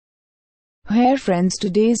Hey friends,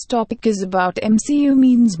 today's topic is about MCU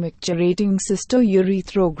means Micturating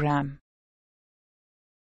Cysto-Urethrogram,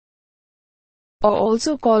 or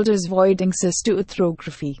also called as voiding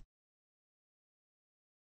cysto-urethrogram.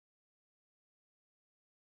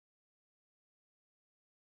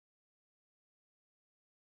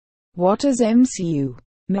 What is MCU?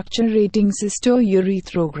 Micturating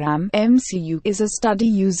Cysto-Urethrogram (MCU) is a study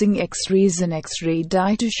using X-rays and X-ray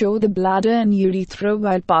dye to show the bladder and urethra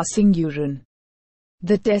while passing urine.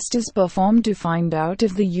 The test is performed to find out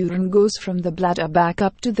if the urine goes from the bladder back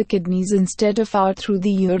up to the kidneys instead of out through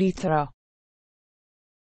the urethra.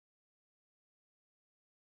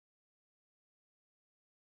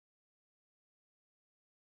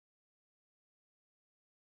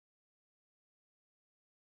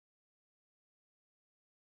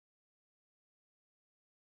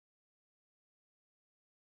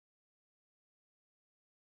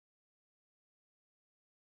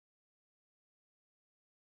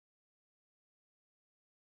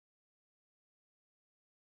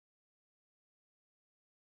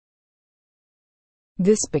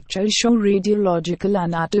 This picture shows radiological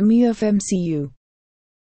anatomy of MCU.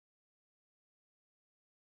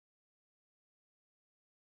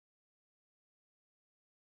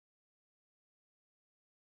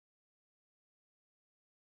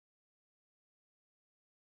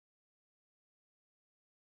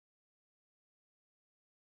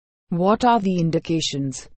 What are the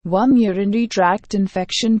indications? 1. Urinary tract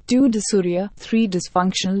infection, 2. dysuria, 3.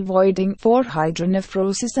 dysfunctional voiding, 4.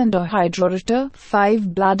 hydronephrosis and or hydroureter,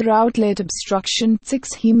 5. bladder outlet obstruction,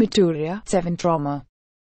 6. hematuria, 7. trauma,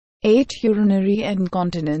 8. urinary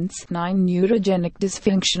incontinence, 9. neurogenic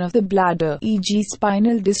dysfunction of the bladder, e.g.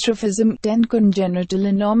 spinal dysraphism, 10. congenital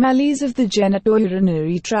anomalies of the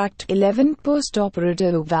genitourinary tract, 11.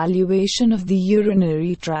 postoperative evaluation of the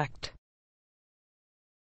urinary tract.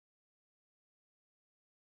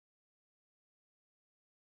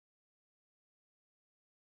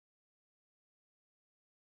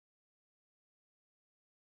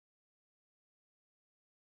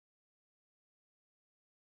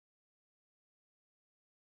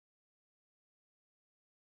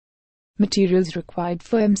 Materials required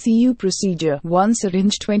for MCU procedure: 1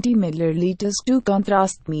 syringe 20 ml, 2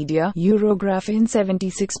 contrast media, urographin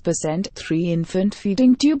 76%, 3 infant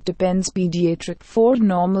feeding tube depends pediatric, 4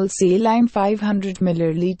 normal saline 500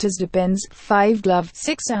 ml depends, 5 glove,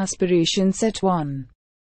 6 aspiration set 1.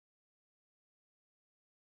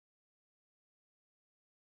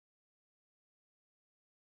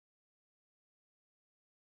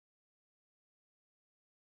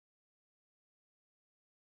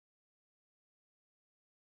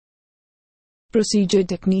 Procedure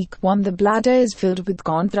technique: 1. The bladder is filled with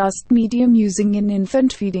contrast medium using an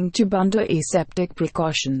infant feeding tube under aseptic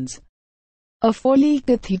precautions. A Foley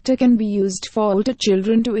catheter can be used for older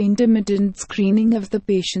children to intermittent screening of the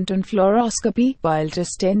patient, and fluoroscopy, while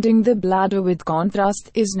distending the bladder with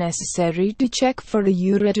contrast, is necessary to check for a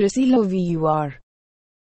ureterocoele or VUR.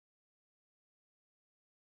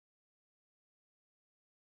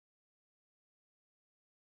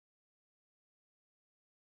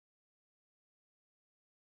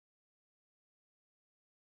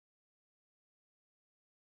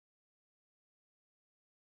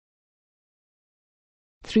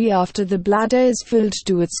 After the bladder is filled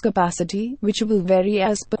to its capacity, which will vary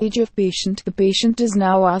as per age of patient, the patient is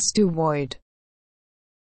now asked to void.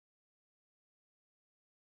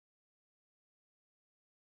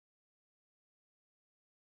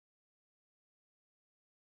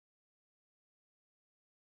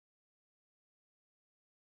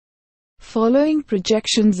 Following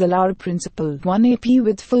projections ALARA principle: 1. AP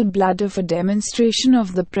with full bladder for demonstration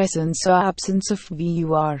of the presence or absence of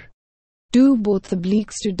VUR. 2. Both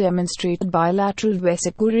obliques to demonstrate bilateral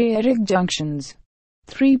vesicoureteric junctions.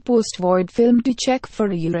 3. Post-void film to check for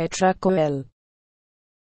a ureterocoele.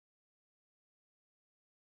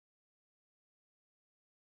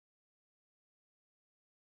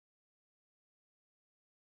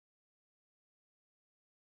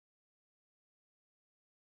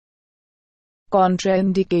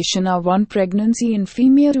 Contraindication are 1. Pregnancy in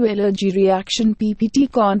female to allergy reaction, PPT.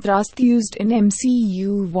 Contrast used in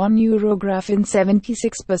MCU: 1. urographin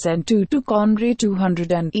 76%, 2. to Conray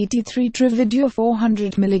 283, Trivideo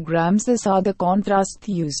 400 mg. These are the contrasts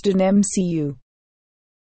used in MCU.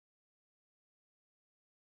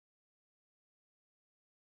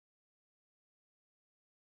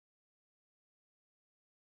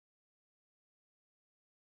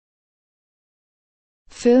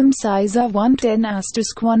 Film size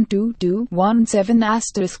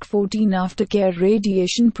A110*12217*14 Aftercare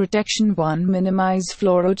radiation protection 1 Minimize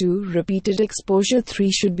fluoro 2 Repeated exposure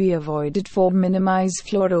 3 should be avoided 4 Minimize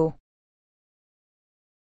fluoro.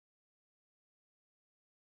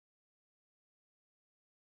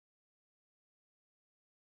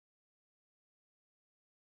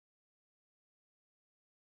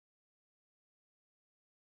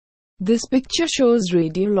 This picture shows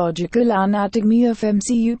radiological anatomy of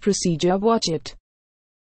MCU procedure. Watch it.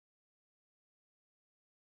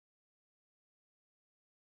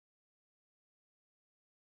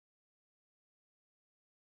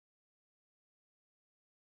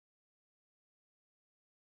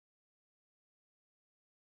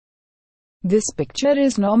 This picture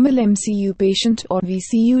is normal MCU patient or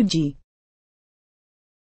VCUG.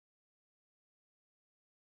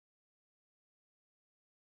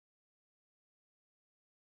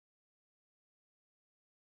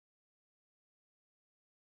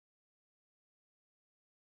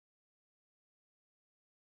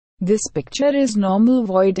 This picture is normal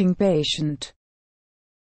voiding patient.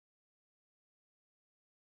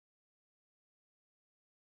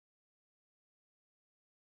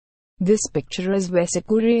 This picture is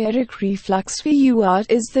vesicoureteric reflux. VUR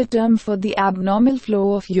is the term for the abnormal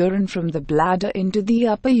flow of urine from the bladder into the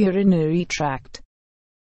upper urinary tract.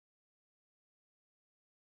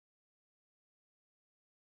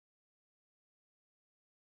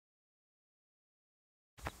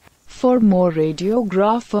 For more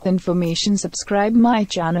radiographer information, subscribe my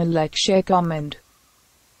channel, like, share, comment.